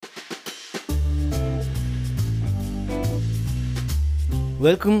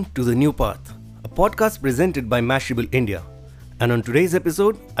Welcome to The New Path, a podcast presented by Mashable India. And on today's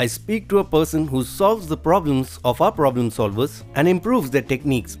episode, I speak to a person who solves the problems of our problem solvers and improves their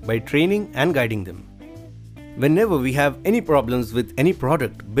techniques by training and guiding them. Whenever we have any problems with any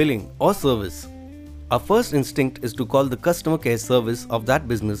product, billing, or service, our first instinct is to call the customer care service of that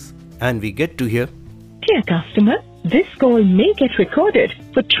business, and we get to hear, "Dear customer, this call may get recorded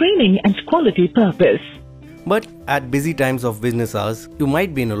for training and quality purpose. But at busy times of business hours, you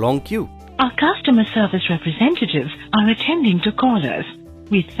might be in a long queue. Our customer service representatives are attending to callers.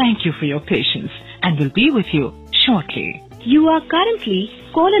 We thank you for your patience and will be with you shortly. You are currently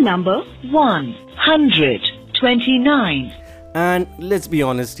caller number 129. And let's be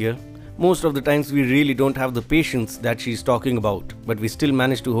honest here, most of the times we really don't have the patience that she's talking about, but we still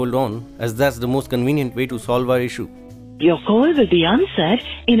manage to hold on as that's the most convenient way to solve our issue. Your call will be answered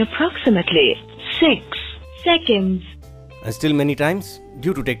in approximately 6 seconds. And still many times,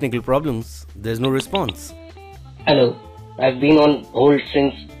 due to technical problems, there's no response. Hello, I've been on hold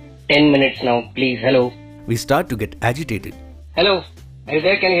since 10 minutes now. Please, hello. We start to get agitated. Hello, are you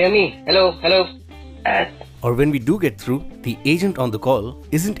there? Can you hear me? Hello. Or when we do get through, the agent on the call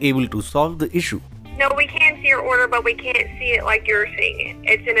isn't able to solve the issue. No, we can see your order, but we can't see it like you're seeing it.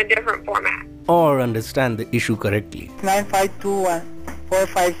 It's in a different format. Or understand the issue correctly.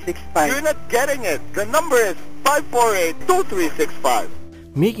 9521-4565. You're not getting it. The number is 548-2365.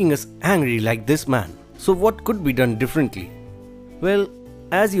 Making us angry like this man. So what could be done differently? Well,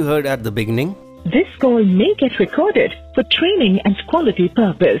 as you heard at the beginning, This call may get recorded for training and quality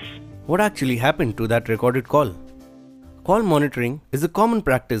purpose. what actually happened to that recorded call? Call monitoring is a common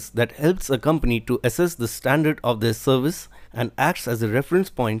practice that helps a company to assess the standard of their service and acts as a reference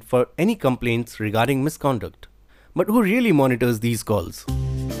point for any complaints regarding misconduct. But who really monitors these calls?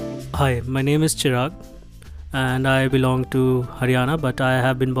 Hi, my name is Chirag and I belong to Haryana, but I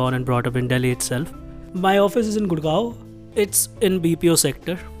have been born and brought up in Delhi itself. My office is in Gurgaon. It's in BPO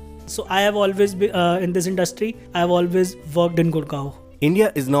sector. So I have always been in this industry. I have always worked in Gurgaon.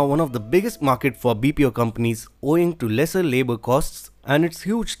 India is now one of the biggest market for BPO companies owing to lesser labor costs and its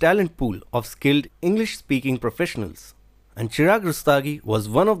huge talent pool of skilled English-speaking professionals. And Chirag Rustagi was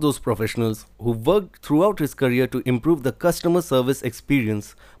one of those professionals who worked throughout his career to improve the customer service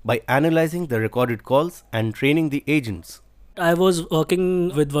experience by analyzing the recorded calls and training the agents. I was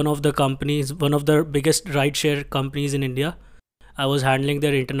working with one of the companies, one of the biggest rideshare companies in India. I was handling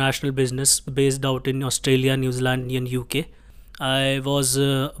their international business based out in Australia, New Zealand and UK. I was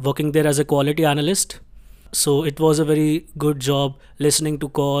working there as a quality analyst. So it was a very good job listening to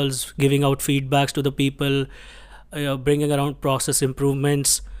calls, giving out feedbacks to the people, bringing around process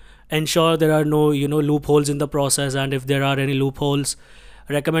improvements, ensure there are no loopholes in the process, and if there are any loopholes,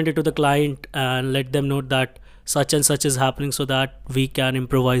 recommend it to the client and let them know that such and such is happening so that we can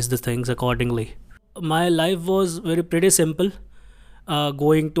improvise the things accordingly. My life was pretty simple,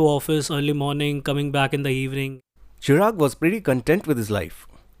 going to office early morning, coming back in the evening. Chirag was pretty content with his life,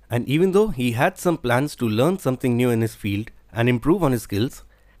 and even though he had some plans to learn something new in his field and improve on his skills,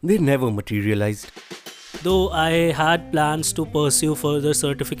 they never materialized. Though I had plans to pursue further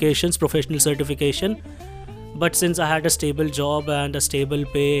certifications, professional certification, but since I had a stable job and a stable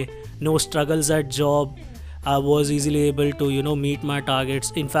pay, no struggles at job, I was easily able to meet my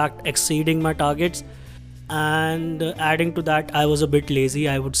targets, in fact exceeding my targets. And adding to that, I was a bit lazy,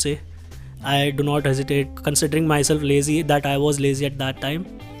 I would say. I do not hesitate considering myself lazy, that I was lazy at that time,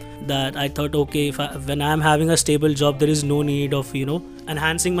 that I thought, okay, when I am having a stable job, there is no need of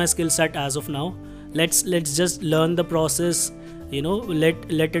enhancing my skill set as of now. Let's just learn the process,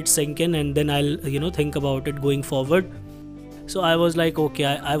 let it sink in, and then I'll think about it going forward. So I was like,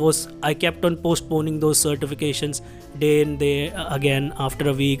 okay, I kept on postponing those certifications day in day again, after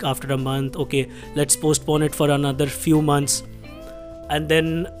a week, after a month. Okay, let's postpone it for another few months. And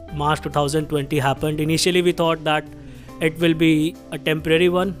then March 2020 happened. Initially we thought that it will be a temporary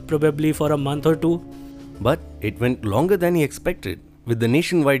one, probably for a month or two. But it went longer than he expected. With the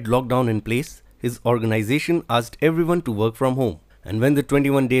nationwide lockdown in place, his organization asked everyone to work from home. And when the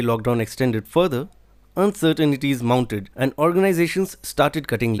 21-day lockdown extended further, uncertainties mounted and organizations started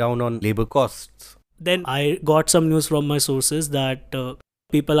cutting down on labor costs. Then I got some news from my sources that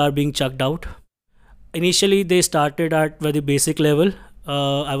people are being chucked out. Initially they started at very basic level,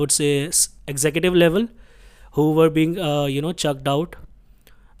 I would say executive level, who were being chucked out,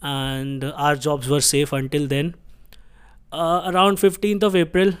 and our jobs were safe until then. Around 15th of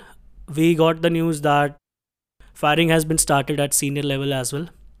April, we got the news that firing has been started at senior level as well.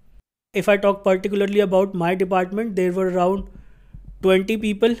 If I talk particularly about my department, there were around 20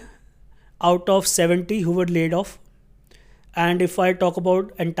 people out of 70 who were laid off. And if I talk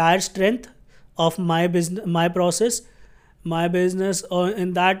about entire strength of my business, my business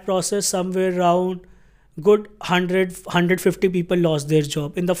in that process, somewhere around good 150 people lost their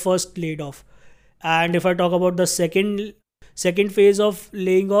job in the first laid off. And if I talk about the second phase of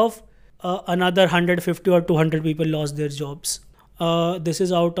laying off, another 150 or 200 people lost their jobs. This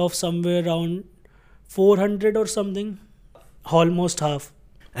is out of somewhere around 400 or something, almost half.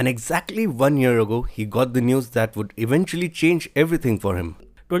 And exactly 1 year ago, he got the news that would eventually change everything for him.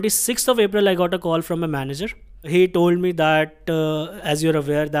 26th of April, I got a call from a manager. He told me that, as you're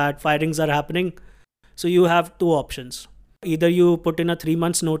aware, that firings are happening. So you have two options. Either you put in a 3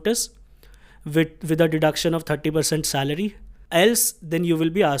 months notice with a deduction of 30% salary, else then you will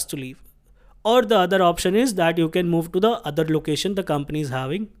be asked to leave. Or the other option is that you can move to the other location the company is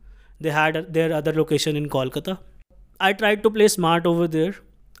having. They had their other location in Kolkata. I tried to play smart over there.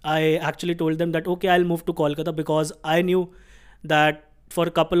 I actually told them that, okay, I'll move to Kolkata, because I knew that for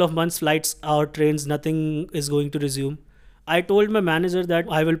a couple of months, flights or trains, nothing is going to resume. I told my manager that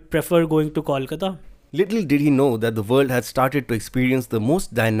I will prefer going to Kolkata. Little did he know that the world had started to experience the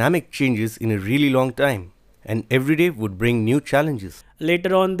most dynamic changes in a really long time, and every day would bring new challenges.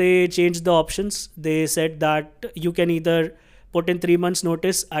 Later on, they changed the options. They said that you can either put in 3 months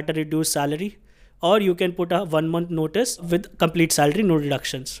notice at a reduced salary, or you can put a 1 month notice with complete salary, no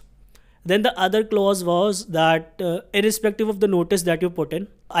deductions. Then the other clause was that irrespective of the notice that you put in,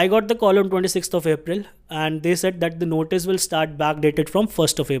 I got the call on 26th of April, and they said that the notice will start backdated from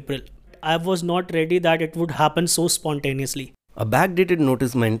 1st of April. I was not ready that it would happen so spontaneously. A backdated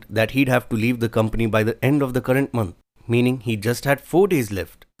notice meant that he'd have to leave the company by the end of the current month, meaning he just had 4 days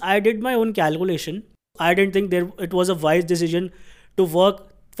left. I did my own calculation. I didn't think it was a wise decision to work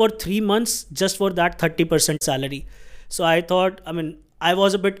for 3 months just for that 30% salary. So I thought, I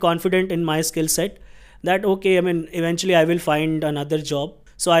was a bit confident in my skill set that, okay, eventually I will find another job.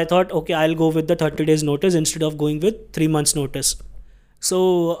 So I thought, okay, I'll go with the 30 days notice instead of going with 3 months notice.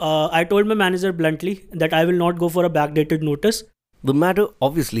 So I told my manager bluntly that I will not go for a backdated notice. The matter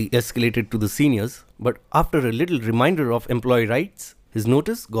obviously escalated to the seniors, but after a little reminder of employee rights, his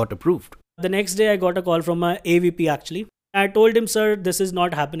notice got approved. The next day I got a call from my AVP actually. I told him, sir, this is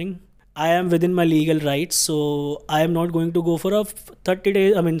not happening. I am within my legal rights, so I am not going to go for a 30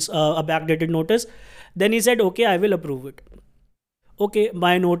 days, a backdated notice. Then he said, okay, I will approve it. Okay,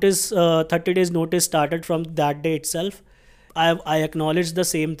 my notice, 30 days notice started from that day itself. I acknowledged the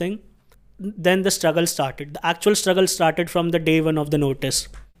same thing. Then the struggle started. The actual struggle started from the day one of the notice.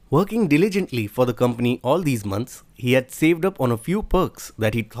 Working diligently for the company all these months, he had saved up on a few perks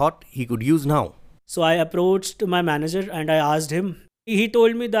that he thought he could use now. So I approached my manager and I asked him. He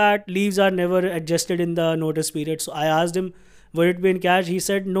told me that leaves are never adjusted in the notice period. So I asked him, would it be in cash? He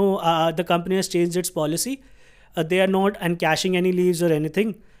said, no, the company has changed its policy. They are not encashing any leaves or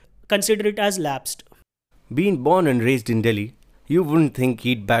anything. Consider it as lapsed. Being born and raised in Delhi, you wouldn't think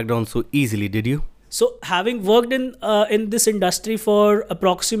he'd back down so easily, did you? So having worked in this industry for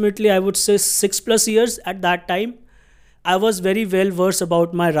approximately, I would say 6+ years at that time, I was very well versed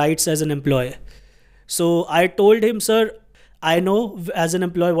about my rights as an employee. So I told him, sir, I know as an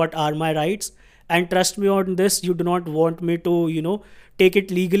employee what are my rights, and trust me on this, you do not want me to, take it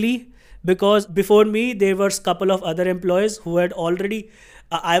legally, because before me, there were a couple of other employees who had already,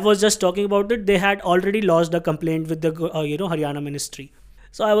 I was just talking about it, they had already lodged a complaint with the, Haryana ministry.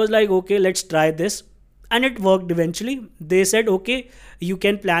 So I was like, okay, let's try this. And it worked eventually. They said, okay, you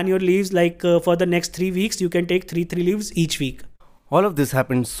can plan your leaves like for the next 3 weeks, you can take three leaves each week. All of this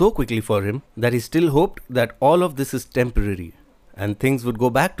happened so quickly for him that he still hoped that all of this is temporary and things would go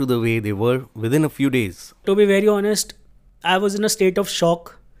back to the way they were within a few days. To be very honest, I was in a state of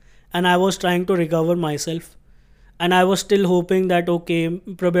shock and I was trying to recover myself. And I was still hoping that, okay,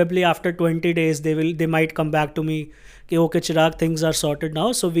 probably after 20 days, they might come back to me. Okay, Chirag, things are sorted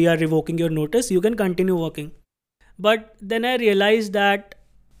now. So we are revoking your notice. You can continue working. But then I realized that,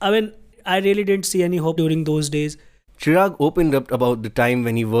 I really didn't see any hope during those days. Chirag opened up about the time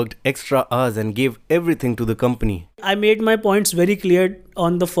when he worked extra hours and gave everything to the company. I made my points very clear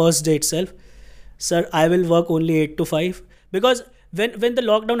on the first day itself. Sir, I will work only 8 to 5. Because when the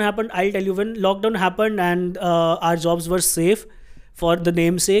lockdown happened, I'll tell you, when lockdown happened and our jobs were safe for the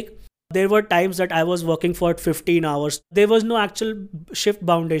namesake, there were times that I was working for 15 hours. There was no actual shift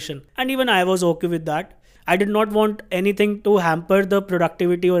foundation. And even I was okay with that. I did not want anything to hamper the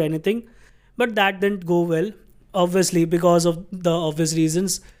productivity or anything. But that didn't go well, obviously, because of the obvious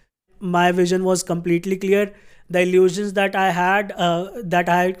reasons. My vision was completely clear. The illusions that I had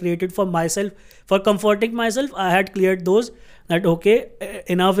created for myself, for comforting myself, I had cleared those. That okay,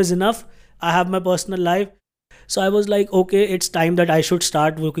 enough is enough. I have my personal life. So I was like, okay, it's time that I should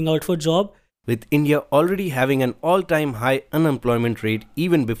start looking out for job. With India already having an all-time high unemployment rate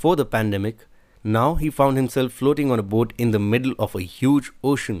even before the pandemic, now he found himself floating on a boat in the middle of a huge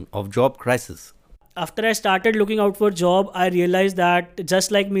ocean of job crisis. After I started looking out for job, I realized that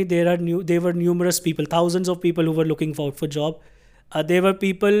just like me, there were numerous people, thousands of people who were looking out for job. There were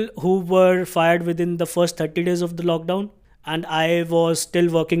people who were fired within the first 30 days of the lockdown, and I was still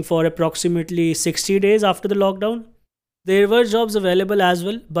working for approximately 60 days after the lockdown. There were jobs available as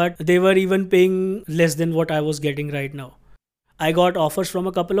well, but they were even paying less than what I was getting right now. I got offers from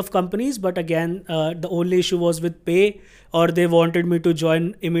a couple of companies, but again, the only issue was with pay, or they wanted me to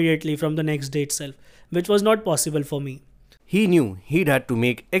join immediately from the next day itself, which was not possible for me. He knew he'd had to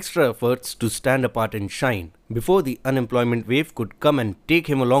make extra efforts to stand apart and shine before the unemployment wave could come and take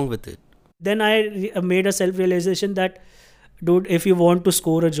him along with it. Then I made a self-realization that, dude, if you want to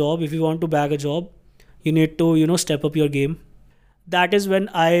score a job, if you want to bag a job, you need to, step up your game. That is when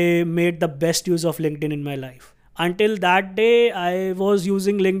I made the best use of LinkedIn in my life. Until that day, I was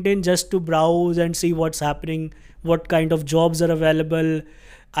using LinkedIn just to browse and see what's happening, what kind of jobs are available.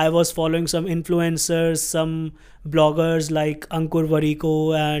 I was following some influencers, some bloggers like Ankur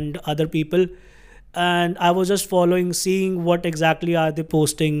Wariko and other people. And I was just following, seeing what exactly are they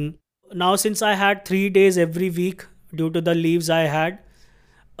posting. Now, since I had 3 days every week due to the leaves I had,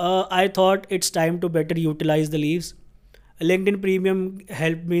 I thought it's time to better utilize the leaves. LinkedIn Premium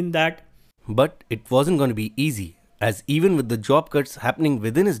helped me in that. But it wasn't going to be easy, as even with the job cuts happening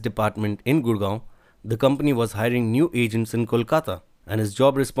within his department in Gurgaon, the company was hiring new agents in Kolkata, and his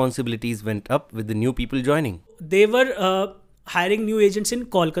job responsibilities went up with the new people joining. They were hiring new agents in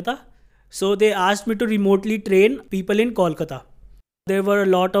Kolkata, so they asked me to remotely train people in Kolkata. There were a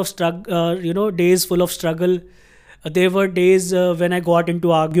lot of days full of struggle. There were days when I got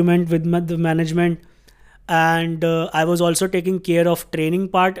into argument with the management, and I was also taking care of training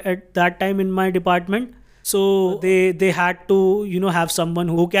part at that time in my department. So they had to have someone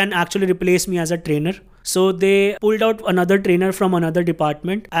who can actually replace me as a trainer. So they pulled out another trainer from another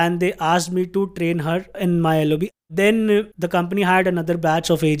department and they asked me to train her in my LOB. Then the company had another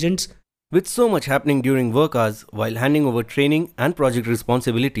batch of agents. With so much happening during work hours while handing over training and project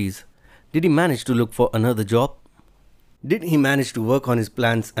responsibilities, did he manage to look for another job? Did he manage to work on his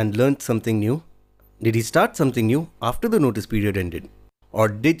plans and learn something new? Did he start something new after the notice period ended? Or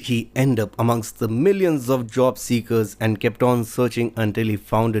did he end up amongst the millions of job seekers and kept on searching until he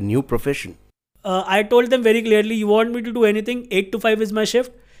found a new profession? I told them very clearly, you want me to do anything, 8 to 5 is my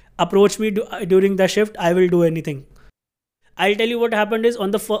shift. Approach me during the shift, I will do anything. I'll tell you what happened is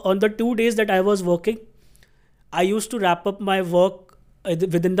on the 2 days that I was working, I used to wrap up my work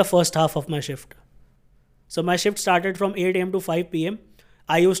within the first half of my shift. So my shift started from 8 a.m. to 5 p.m.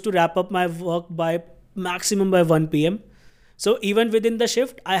 I used to wrap up my work by maximum by 1 p.m. So even within the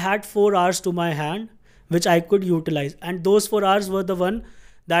shift, I had 4 hours to my hand, which I could utilize. And those 4 hours were the one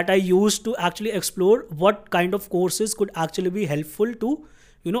that I used to actually explore what kind of courses could actually be helpful to,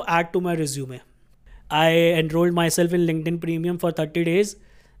 add to my resume. I enrolled myself in LinkedIn Premium for 30 days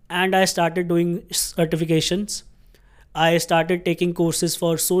and I started doing certifications. I started taking courses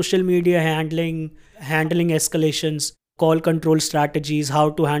for social media handling escalations, call control strategies,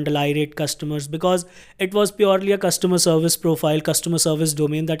 how to handle irate customers, because it was purely a customer service profile, customer service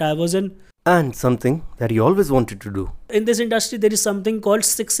domain that I was in. And something that he always wanted to do. In this industry, there is something called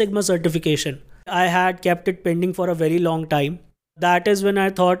Six Sigma certification. I had kept it pending for a very long time. That is when I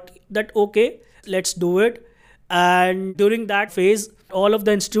thought that, okay, let's do it. And during that phase, all of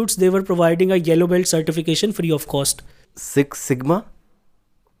the institutes, they were providing a yellow belt certification free of cost. Six Sigma?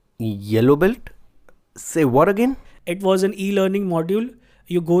 Yellow belt? Say what again? It was an e-learning module.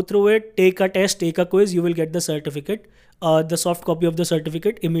 You go through it, take a test, take a quiz, you will get the certificate, the soft copy of the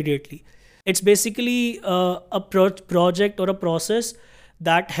certificate immediately. It's basically a project or a process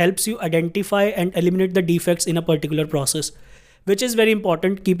that helps you identify and eliminate the defects in a particular process, which is very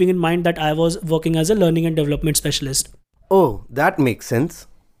important, keeping in mind that I was working as a learning and development specialist. Oh, that makes sense.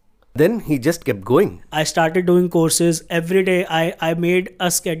 Then he just kept going. I started doing courses every day. I made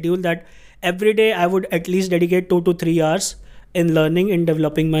a schedule that every day I would at least dedicate 2 to 3 hours in learning and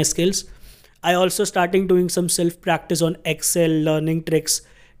developing my skills. I also started doing some self-practice on Excel, learning tricks,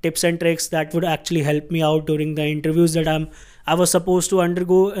 tips and tricks that would actually help me out during the interviews that I was supposed to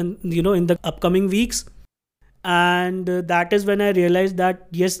undergo in the upcoming weeks. And that is when I realized that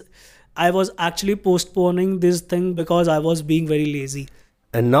yes, I was actually postponing this thing because I was being very lazy.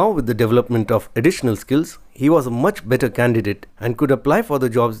 And now with the development of additional skills, he was a much better candidate and could apply for the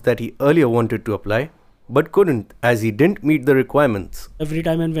jobs that he earlier wanted to apply, but couldn't as he didn't meet the requirements. Every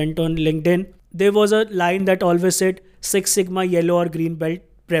time I went on LinkedIn, there was a line that always said Six Sigma yellow or green belt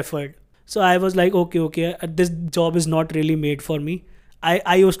preferred. So I was like, okay, this job is not really made for me.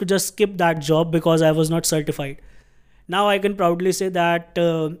 I used to just skip that job because I was not certified. Now I can proudly say that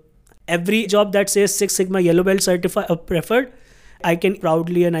every job that says Six Sigma yellow belt preferred, I can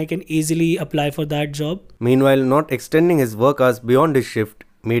proudly and I can easily apply for that job. Meanwhile, not extending his work hours beyond his shift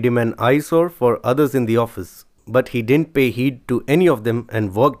made him an eyesore for others in the office. But he didn't pay heed to any of them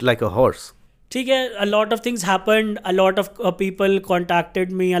and worked like a horse. ठीक है, a lot of things happened. A lot of people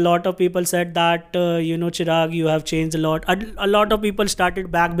contacted me. A lot of people said that, Chirag, you have changed a lot. A lot of people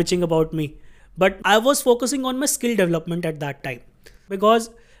started back bitching about me. But I was focusing on my skill development at that time. Because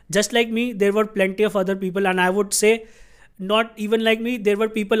just like me, there were plenty of other people. And I would say, not even like me, there were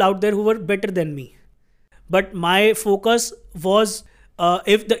people out there who were better than me. But my focus was,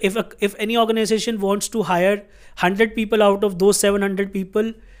 if any organization wants to hire 100 people out of those 700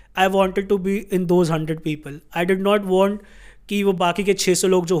 people, I wanted to be in those 100 people. I did not want कि वो बाकी के 600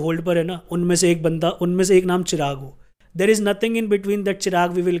 लोग जो hold पर है ना, उनमें से एक नाम चिराग हो. There is nothing in between that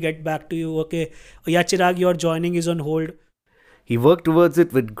Chirag, we will get back to you, okay? Yeah, Chirag, your joining is on hold. He worked towards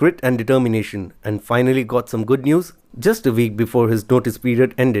it with grit and determination and finally got some good news just a week before his notice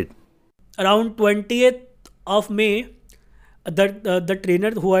period ended. Around 20th of May, the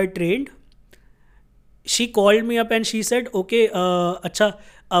trainer who I trained, she called me up and she said, okay,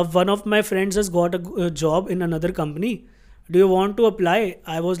 one of my friends has got a job in another company. Do you want to apply?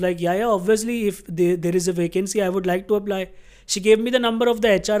 I was like, yeah, obviously, if there is a vacancy, I would like to apply. She gave me the number of the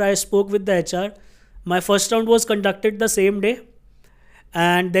HR. I spoke with the HR. My first round was conducted the same day.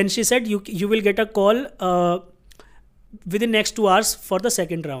 And then she said, you will get a call within next 2 hours for the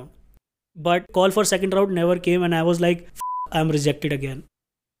second round. But call for second round never came and I was like, I'm rejected again.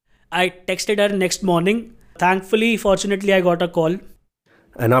 I texted her next morning. Thankfully, fortunately, I got a call.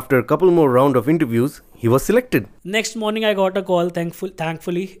 And after a couple more round of interviews, he was selected. Next morning, I got a call,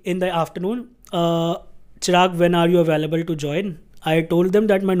 thankfully, in the afternoon. Chirag, when are you available to join? I told them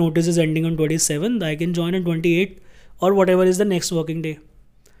that my notice is ending on 27th. I can join on 28th or whatever is the next working day.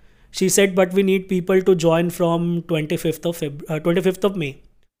 She said, but we need people to join from 25th of May.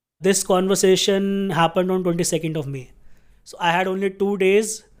 This conversation happened on 22nd of May. So I had only 2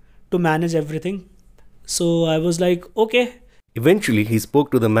 days to manage everything. So I was like, okay. Eventually, he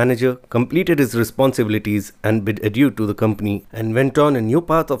spoke to the manager, completed his responsibilities and bid adieu to the company and went on a new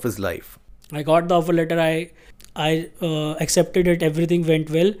path of his life. I got the offer letter, I accepted it, everything went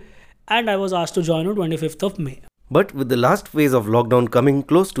well and I was asked to join on 25th of May. But with the last phase of lockdown coming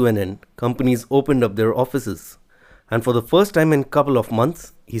close to an end, companies opened up their offices. And for the first time in a couple of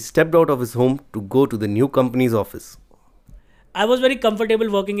months, he stepped out of his home to go to the new company's office. I was very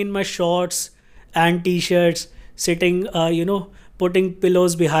comfortable working in my shorts and t-shirts, sitting, putting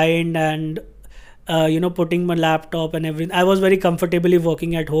pillows behind and, putting my laptop and everything. I was very comfortably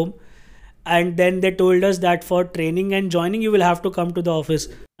working at home. And then they told us that for training and joining, you will have to come to the office.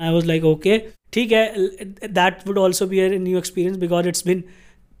 I was like, okay, that would also be a new experience because it's been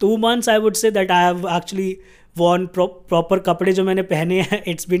 2 months, I would say, that I have actually worn proper kapde jo maine pehne hai.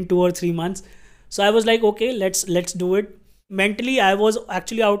 It's been 2 or 3 months. So I was like, okay, let's do it. Mentally, I was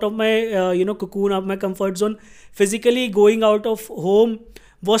actually out of my, cocoon, of my comfort zone. Physically, going out of home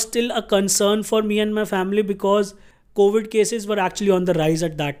was still a concern for me and my family because COVID cases were actually on the rise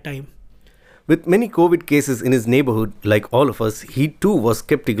at that time. With many COVID cases in his neighborhood, like all of us, he too was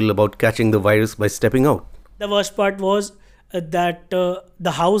skeptical about catching the virus by stepping out. The worst part was that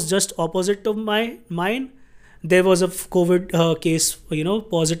the house just opposite to mine, there was a COVID case,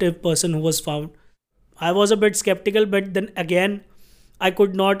 positive person who was found. I was a bit skeptical, but then again, I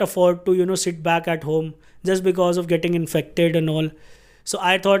could not afford to, sit back at home just because of getting infected and all. So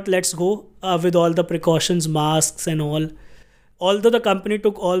I thought, let's go with all the precautions, masks and all. Although the company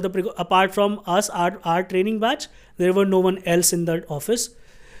took all the apart from us, our training batch, there were no one else in the office.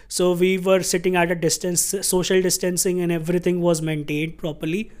 So we were sitting at a distance, social distancing and everything was maintained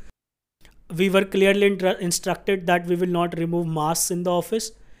properly. We were clearly instructed that we will not remove masks in the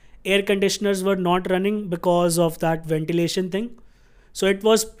office. Air conditioners were not running because of that ventilation thing. So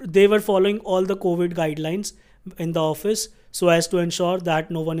they were following all the COVID guidelines in the office so as to ensure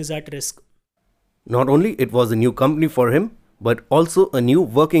that no one is at risk. Not only it was a new company for him, but also a new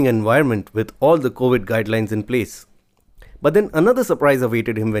working environment with all the COVID guidelines in place. But then another surprise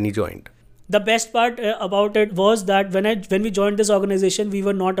awaited him when he joined. The best part about it was that when we joined this organization, we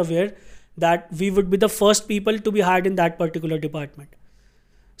were not aware that we would be the first people to be hired in that particular department.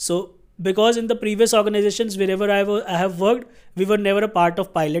 So, because in the previous organizations, wherever I have worked, we were never a part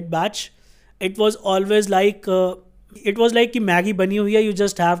of pilot batch. It was always like It was like कि Maggie bani hui hai, you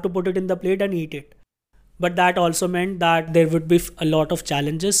just have to put it in the plate and eat it. But that also meant that there would be a lot of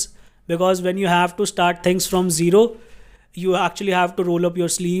challenges, because when you have to start things from zero, you actually have to roll up your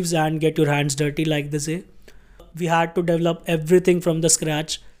sleeves and get your hands dirty, like they say. We had to develop everything from the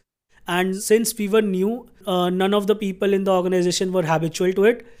scratch. And since we were new, none of the people in the organization were habitual to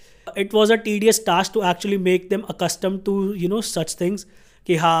it. It was a tedious task to actually make them accustomed to, such things.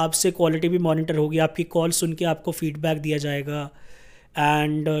 कि हाँ, आपसे quality भी monitor होगी, आपकी call सुन के आपको feedback दिया जाएगा,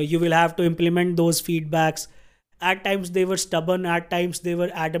 and you will have to implement those feedbacks. At times they were stubborn, at times they were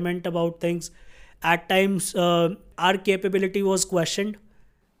adamant about things, at times our capability was questioned.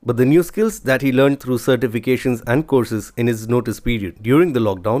 But the new skills that he learned through certifications and courses in his notice period during the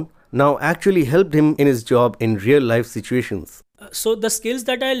lockdown now actually helped him in his job in real life situations. So the skills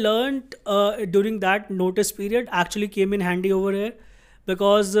that I learned during that notice period actually came in handy over here,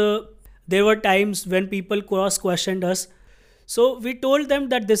 because there were times when people cross-questioned us. So we told them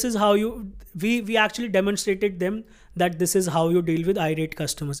that this is how we actually demonstrated them that this is how you deal with irate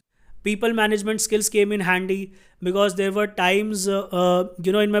customers. People management skills came in handy, because there were times,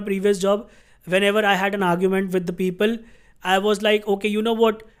 in my previous job, whenever I had an argument with the people, I was like, okay, you know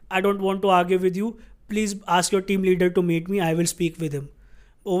what? I don't want to argue with you. Please ask your team leader to meet me. I will speak with him.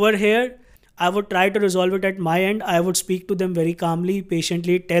 Over here, I would try to resolve it at my end. I would speak to them very calmly,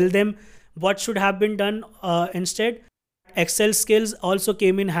 patiently, tell them what should have been done instead. Excel skills also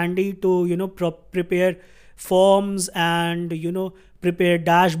came in handy to, prepare forms and, prepare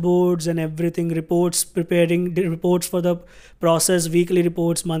dashboards and everything, reports, preparing the reports for the process, weekly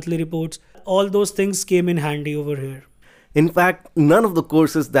reports, monthly reports. All those things came in handy over here. In fact, none of the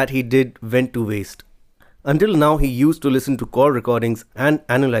courses that he did went to waste. Until now, he used to listen to call recordings and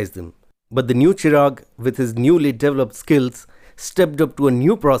analyze them. But the new Chirag, with his newly developed skills, stepped up to a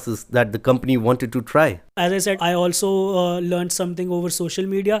new process that the company wanted to try. As I said, I also learned something over social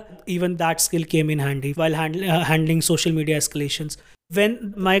media. Even that skill came in handy while handling social media escalations.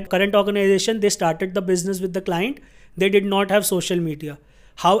 When my current organization, they started the business with the client, they did not have social media.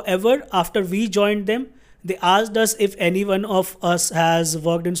 However, after we joined them, they asked us if any one of us has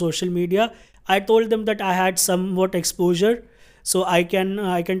worked in social media. I told them that I had somewhat exposure, so I can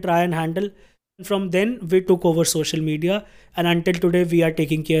try and handle. From then, we took over social media, and until today, we are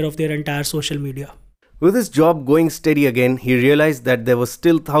taking care of their entire social media. With his job going steady again, he realized that there were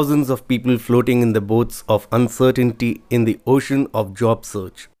still thousands of people floating in the boats of uncertainty in the ocean of job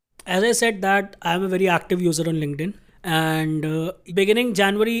search. As I said that I am a very active user on LinkedIn, and beginning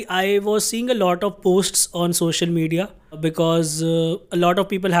January, I was seeing a lot of posts on social media, because a lot of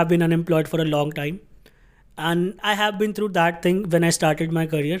people have been unemployed for a long time, and I have been through that thing when I started my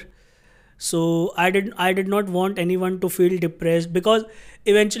career. So I did not want anyone to feel depressed, because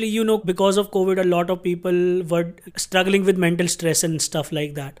eventually, because of COVID, a lot of people were struggling with mental stress and stuff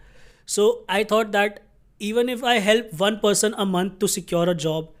like that. So I thought that even if I help one person a month to secure a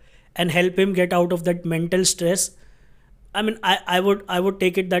job and help him get out of that mental stress, I mean, I would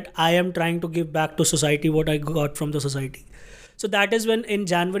take it that I am trying to give back to society what I got from the society. So that is when in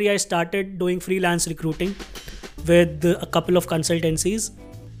January I started doing freelance recruiting with a couple of consultancies.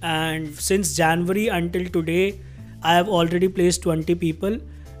 And since January until today, I have already placed 20 people,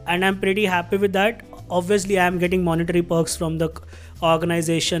 and I'm pretty happy with that. Obviously, I am getting monetary perks from the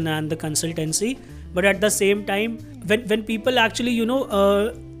organization and the consultancy. But at the same time, when people actually,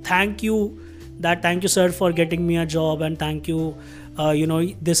 thank you sir for getting me a job, and thank you,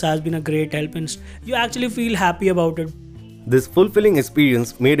 this has been a great help, and you actually feel happy about it. This fulfilling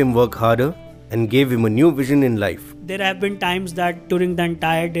experience made him work harder and gave him a new vision in life. There have been times that during the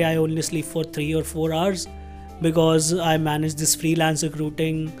entire day I only sleep for 3 or 4 hours, because I manage this freelance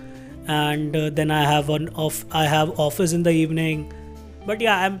recruiting, and then I have office in the evening. But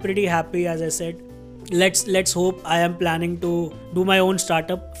yeah, I'm pretty happy. As I said, let's hope. I am planning to do my own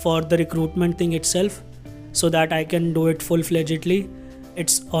startup for the recruitment thing itself, so that I can do it full-fledgedly.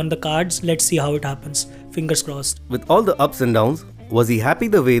 It's on the cards. Let's see how it happens. Fingers crossed. With all the ups and downs, was he happy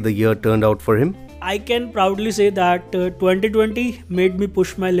the way the year turned out for him? I can proudly say that 2020 made me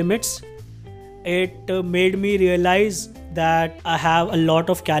push my limits. It made me realize that I have a lot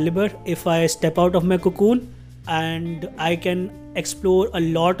of caliber if I step out of my cocoon, and I can explore a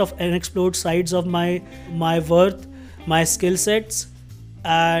lot of unexplored sides of my worth, my skill sets,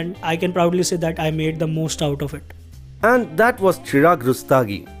 and I can proudly say that I made the most out of it. And that was Chirag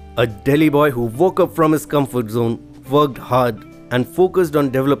Rustagi, a Delhi boy who woke up from his comfort zone, worked hard, and focused on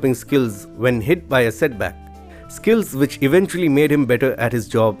developing skills when hit by a setback. Skills which eventually made him better at his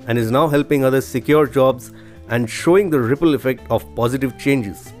job, and is now helping others secure jobs and showing the ripple effect of positive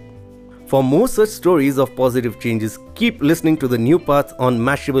changes. For more such stories of positive changes, keep listening to The New Path on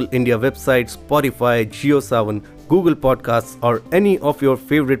Mashable India website, Spotify, JioSaavn, Google Podcasts, or any of your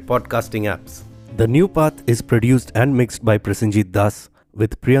favorite podcasting apps. The New Path is produced and mixed by Prasenjit Das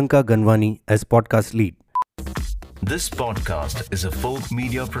with Priyanka Ganwani as podcast lead. This podcast is a Folk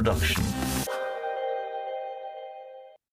Media production.